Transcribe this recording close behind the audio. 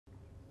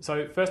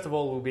So first of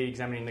all, we'll be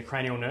examining the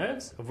cranial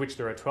nerves, of which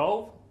there are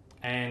 12,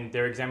 and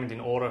they're examined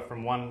in order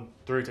from 1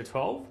 through to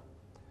 12.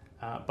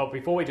 But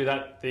before we do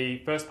that, the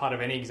first part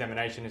of any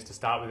examination is to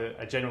start with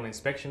a general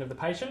inspection of the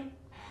patient.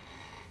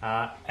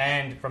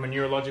 And from a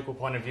neurological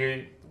point of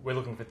view, we're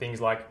looking for things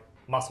like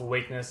muscle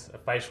weakness, a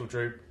facial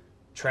droop,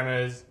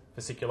 tremors,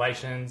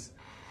 fasciculations,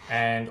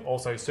 and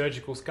also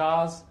surgical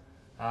scars.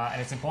 And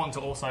it's important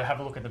to also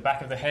have a look at the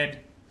back of the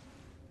head,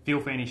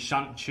 feel for any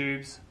shunt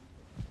tubes.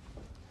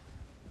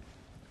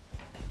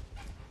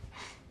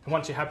 And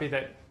once you're happy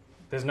that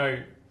there's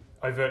no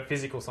overt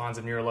physical signs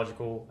of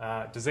neurological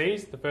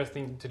disease, the first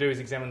thing to do is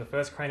examine the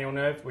first cranial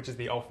nerve, which is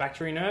the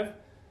olfactory nerve,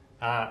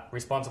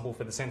 responsible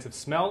for the sense of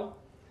smell.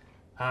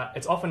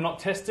 It's often not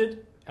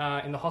tested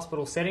in the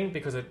hospital setting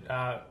because it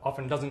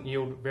often doesn't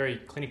yield very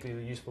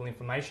clinically useful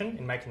information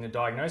in making the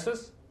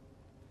diagnosis.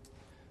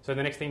 So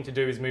the next thing to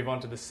do is move on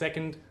to the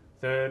second,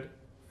 third,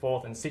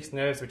 fourth and sixth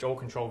nerves, which all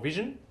control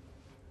vision.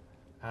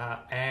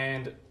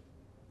 And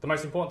the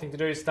most important thing to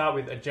do is start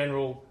with a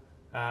general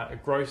a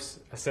gross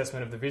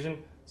assessment of the vision.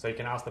 So you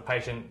can ask the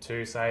patient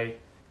to say,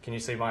 can you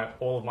see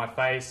all of my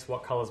face?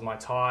 What colour is my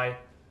tie?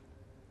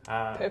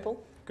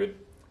 Purple. Good.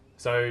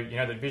 So you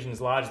know that vision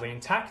is largely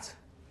intact.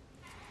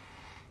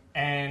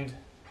 And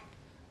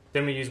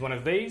then we use one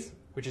of these,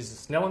 which is a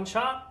Snellen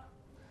chart.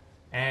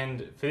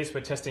 And for this,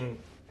 we're testing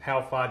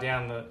how far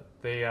down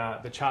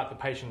the chart the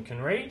patient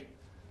can read.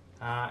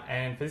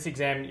 And for this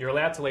exam, you're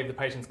allowed to leave the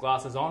patient's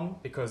glasses on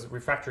because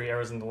refractory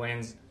errors in the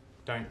lens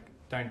don't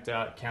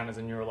count as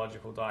a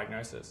neurological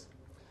diagnosis.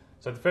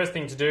 So the first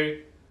thing to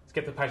do is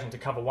get the patient to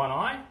cover one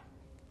eye,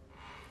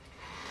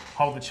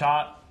 hold the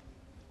chart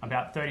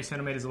about 30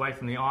 centimetres away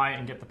from the eye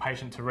and get the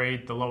patient to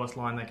read the lowest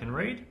line they can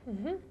read.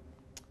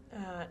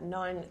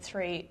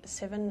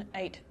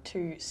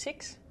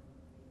 937826.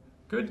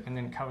 Good, and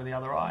then cover the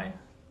other eye.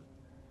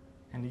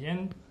 And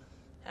again.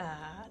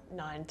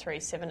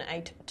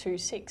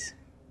 937826.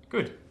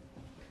 Good.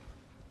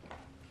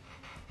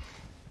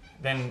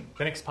 Then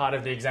the next part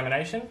of the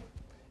examination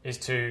is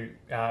to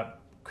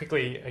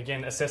quickly,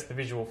 again, assess the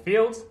visual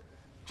fields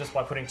just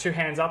by putting two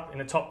hands up in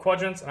the top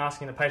quadrants and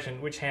asking the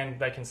patient which hand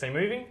they can see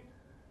moving.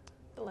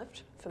 The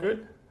left for Good.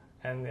 me.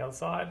 And the other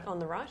side. On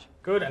the right.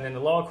 Good. And then the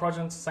lower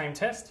quadrants, same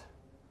test.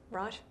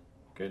 Right.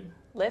 Good.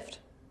 Left.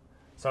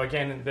 So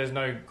again, there's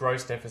no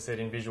gross deficit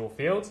in visual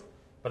fields,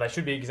 but they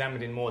should be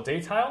examined in more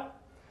detail.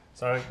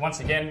 So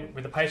once again,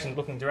 with the patient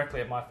looking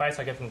directly at my face,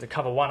 I get them to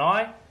cover one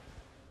eye,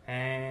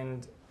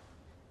 and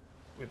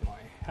with my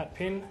hat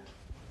pin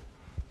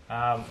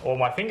or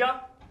my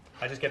finger,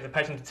 I just get the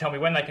patient to tell me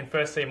when they can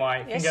first see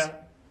my finger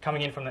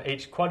coming in from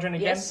each quadrant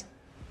again. Yes.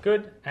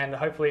 Good, and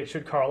hopefully it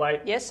should correlate.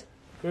 Yes.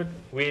 Good,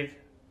 with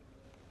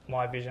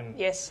my vision.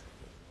 Yes.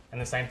 And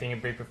the same thing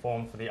would be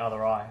performed for the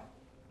other eye.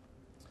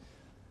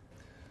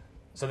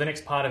 So the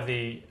next part of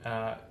the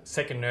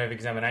second nerve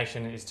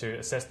examination is to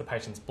assess the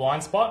patient's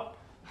blind spot.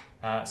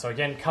 So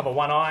again, cover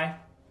one eye,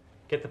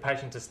 get the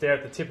patient to stare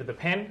at the tip of the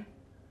pen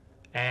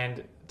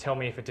and tell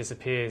me if it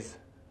disappears.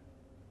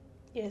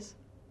 Yes.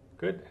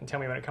 Good, and tell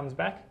me when it comes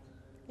back.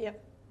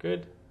 Yep.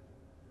 Good.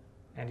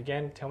 And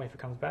again, tell me if it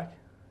comes back.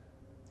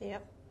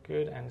 Yep.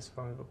 Good, and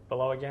from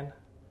below again.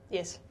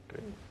 Yes.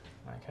 Good.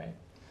 Okay.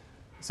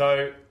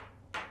 So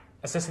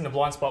assessing the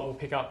blind spot will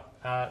pick up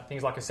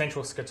things like a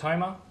central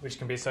scotoma, which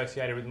can be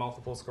associated with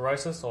multiple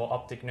sclerosis or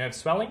optic nerve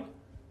swelling.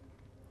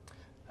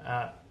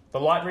 The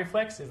light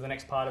reflex is the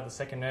next part of the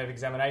second nerve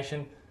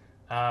examination,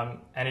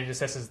 and it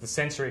assesses the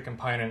sensory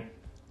component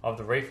of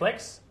the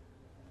reflex.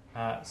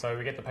 So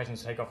we get the patient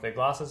to take off their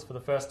glasses for the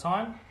first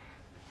time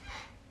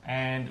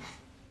and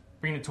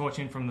bring the torch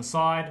in from the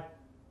side,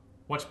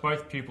 watch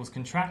both pupils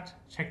contract,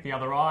 check the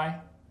other eye,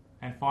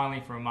 and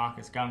finally for a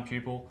Marcus gun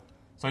pupil.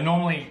 So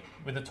normally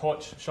with the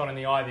torch shot in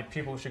the eye, the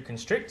pupil should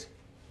constrict,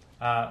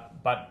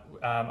 but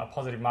a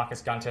positive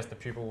Marcus gun test, the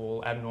pupil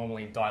will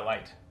abnormally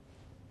dilate.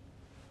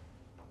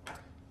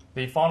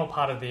 The final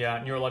part of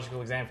the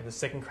neurological exam for the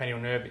second cranial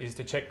nerve is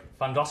to check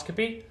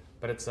fundoscopy,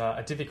 but it's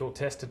a difficult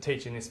test to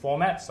teach in this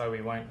format, so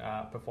we won't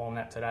perform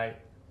that today.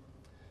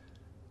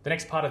 The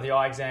next part of the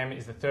eye exam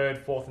is the third,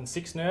 fourth and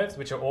sixth nerves,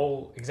 which are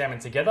all examined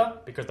together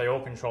because they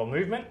all control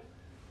movement.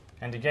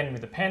 And again,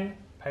 with the pen,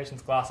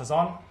 patient's glasses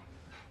on,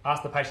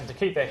 ask the patient to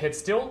keep their head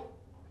still,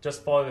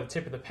 just follow the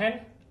tip of the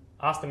pen,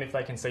 ask them if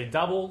they can see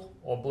double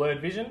or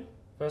blurred vision,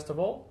 first of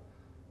all.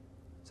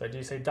 So do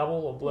you see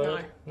double or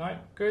blurred? No?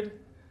 Good.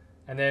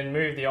 And then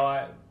move the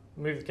eye,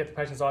 get the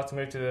patient's eyes to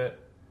move to the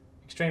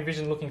extreme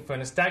vision looking for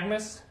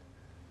nystagmus.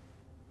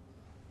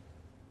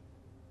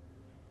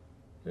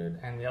 Good,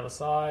 and the other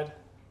side.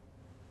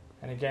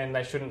 And again,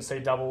 they shouldn't see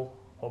double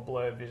or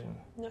blurred vision.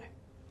 No.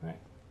 Right,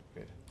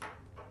 good.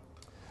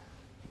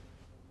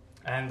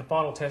 And the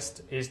final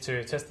test is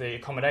to test the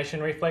accommodation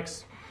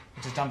reflex,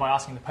 which is done by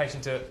asking the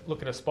patient to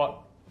look at a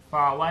spot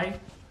far away,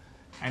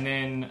 and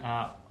then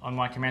on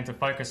my command to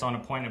focus on a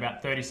point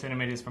about 30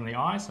 centimetres from the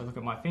eye, so look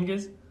at my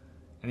fingers,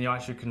 and the eye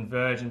should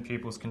converge and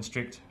pupils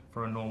constrict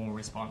for a normal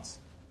response.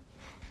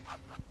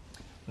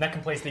 And that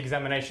completes the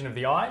examination of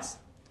the eyes.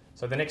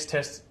 So the next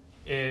test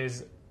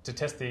is to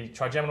test the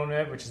trigeminal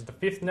nerve, which is the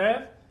fifth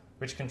nerve,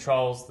 which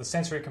controls the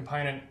sensory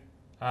component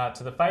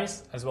to the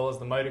face, as well as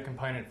the motor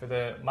component for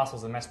the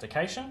muscles of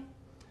mastication.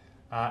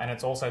 And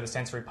it's also the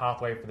sensory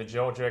pathway for the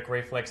jaw jerk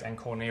reflex and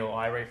corneal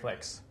eye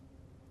reflex.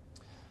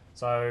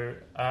 So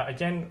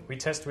again, we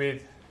test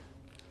with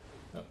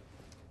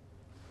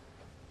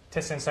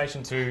test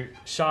sensation to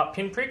sharp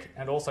pinprick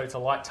and also to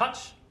light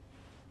touch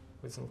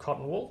with some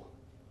cotton wool.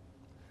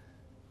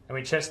 And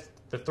we test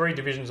the three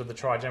divisions of the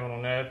trigeminal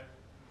nerve,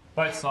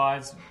 both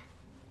sides.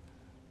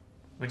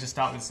 We just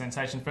start with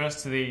sensation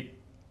first to the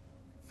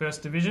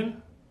first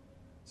division.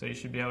 So you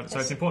should be able to, so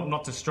it's important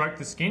not to stroke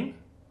the skin,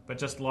 but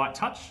just light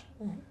touch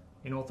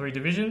in all three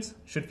divisions.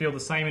 Should feel the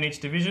same in each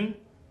division.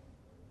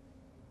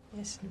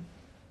 Yes.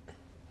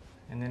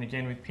 And then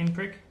again with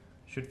pinprick,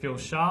 should feel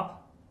sharp,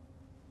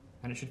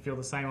 and it should feel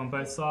the same on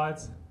both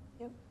sides.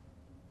 Yep.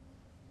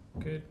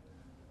 Good.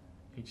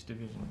 Each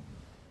division.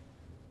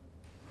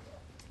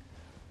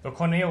 The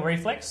corneal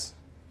reflex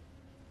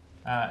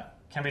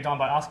can be done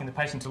by asking the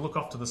patient to look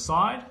off to the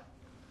side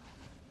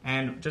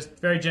and just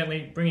very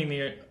gently bringing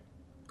the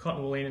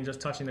cotton wool in and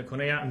just touching the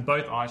cornea, and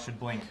both eyes should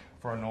blink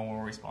for a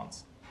normal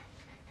response.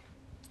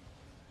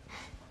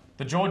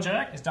 The jaw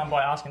jerk is done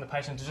by asking the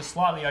patient to just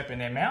slightly open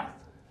their mouth.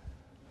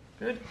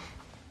 Good.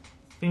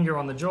 Finger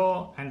on the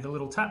jaw and the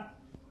little tap.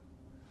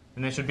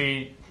 And there should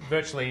be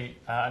virtually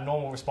a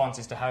normal response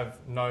is to have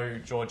no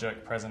jaw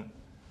jerk present.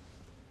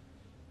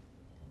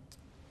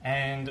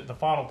 And the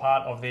final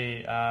part of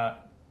the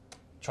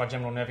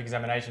trigeminal nerve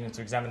examination is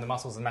to examine the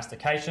muscles of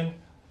mastication.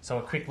 So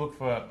a quick look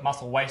for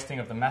muscle wasting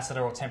of the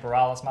masseter or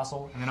temporalis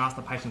muscle, and then ask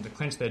the patient to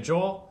clench their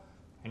jaw,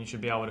 and you should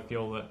be able to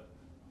feel the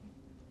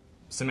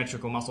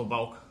symmetrical muscle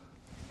bulk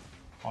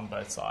on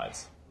both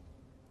sides.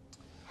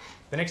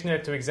 The next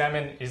nerve to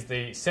examine is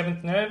the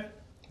seventh nerve,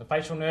 the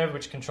facial nerve,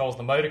 which controls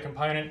the motor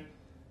component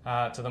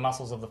to the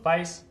muscles of the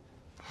face.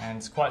 And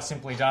it's quite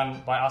simply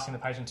done by asking the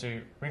patient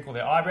to wrinkle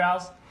their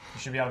eyebrows. You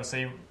should be able to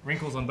see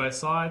wrinkles on both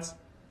sides.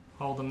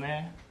 Hold them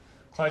there.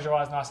 Close your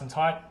eyes nice and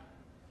tight.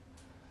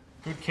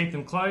 Good. Keep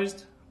them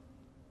closed.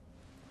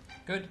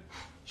 Good.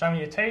 Show me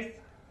your teeth.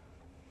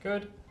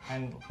 Good.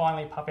 And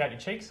finally, puff out your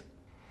cheeks.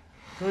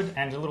 Good.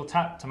 And a little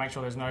tap to make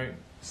sure there's no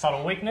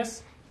subtle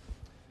weakness.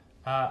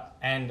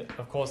 And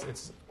of course,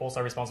 it's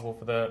also responsible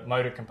for the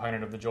motor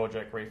component of the jaw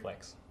jerk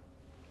reflex.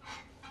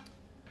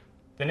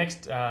 The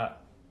next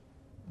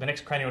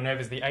cranial nerve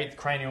is the eighth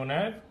cranial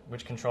nerve,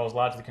 which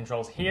largely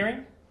controls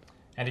hearing.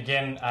 And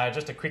again,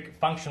 just a quick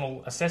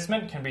functional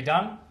assessment can be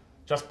done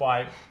just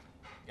by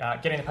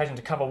getting the patient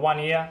to cover one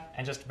ear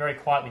and just very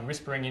quietly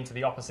whispering into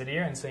the opposite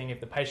ear and seeing if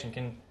the patient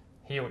can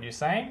hear what you're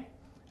saying,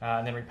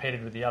 and then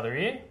repeated with the other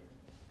ear.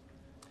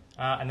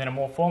 And then a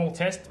more formal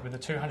test with the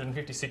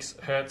 256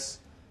 Hertz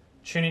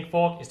tuning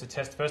fork is to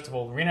test, first of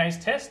all,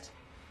 Rinne's test,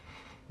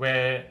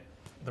 where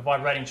the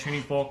vibrating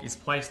tuning fork is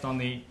placed on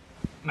the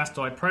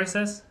mastoid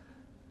process.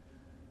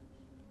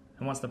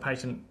 And once the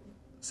patient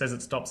says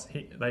it stops,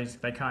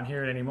 they can't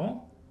hear it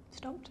anymore.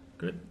 Stopped.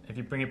 Good. If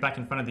you bring it back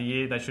in front of the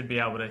ear, they should be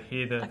able to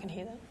hear the I can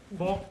hear that.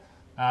 fork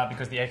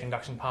because the air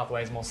conduction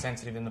pathway is more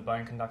sensitive than the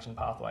bone conduction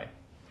pathway.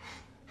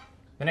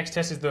 The next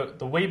test is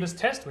the Weber's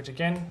test, which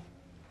again,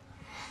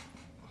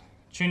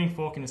 tuning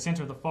fork in the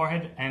centre of the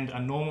forehead, and a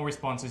normal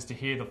response is to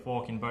hear the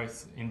fork in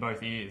both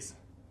ears.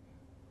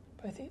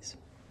 Both ears.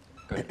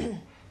 Good.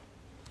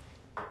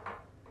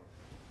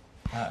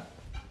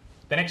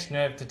 The next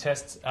nerve to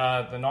test the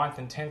 9th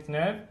and 10th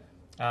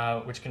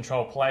nerve, which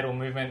control palatal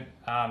movement,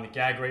 the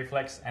gag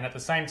reflex, and at the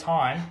same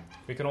time,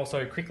 we can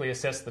also quickly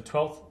assess the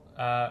 12th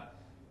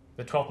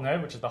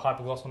nerve, which is the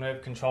hypoglossal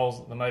nerve,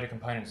 controls the motor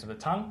components of the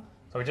tongue.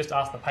 So we just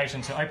ask the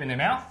patient to open their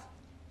mouth.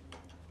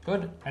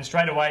 Good. And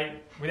straight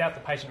away, without the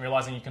patient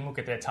realising, you can look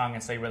at their tongue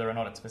and see whether or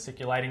not it's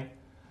vesiculating.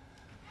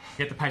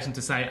 Get the patient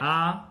to say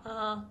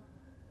ah.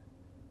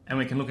 And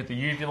we can look at the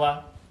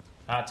uvula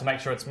to make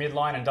sure it's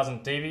midline and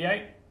doesn't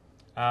deviate.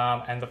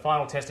 And the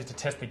final test is to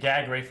test the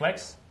gag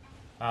reflex,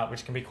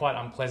 which can be quite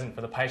unpleasant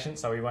for the patient,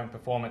 so we won't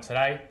perform it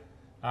today.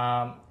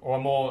 Or a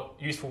more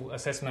useful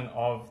assessment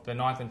of the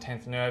 9th and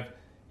 10th nerve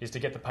is to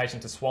get the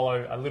patient to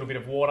swallow a little bit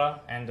of water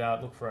and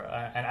look for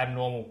an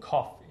abnormal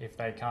cough if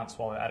they can't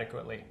swallow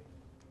adequately.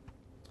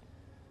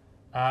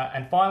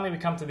 And finally, we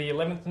come to the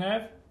 11th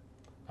nerve,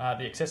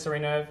 the accessory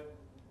nerve,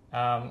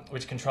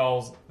 which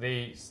controls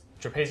the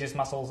trapezius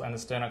muscles and the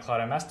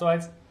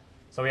sternocleidomastoids.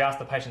 So we ask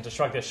the patient to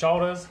shrug their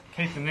shoulders,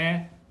 keep them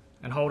there,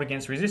 and hold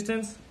against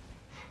resistance.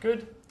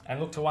 Good. And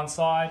look to one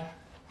side,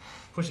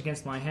 push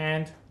against my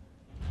hand.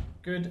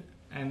 Good.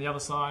 And the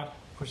other side,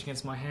 push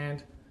against my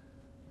hand.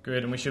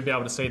 Good. And we should be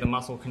able to see the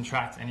muscle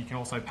contract, and you can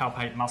also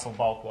palpate muscle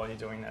bulk while you're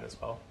doing that as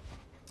well.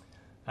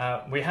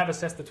 We have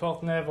assessed the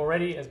 12th nerve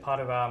already as part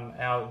of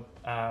our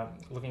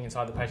looking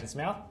inside the patient's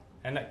mouth,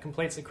 and that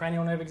completes the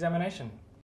cranial nerve examination.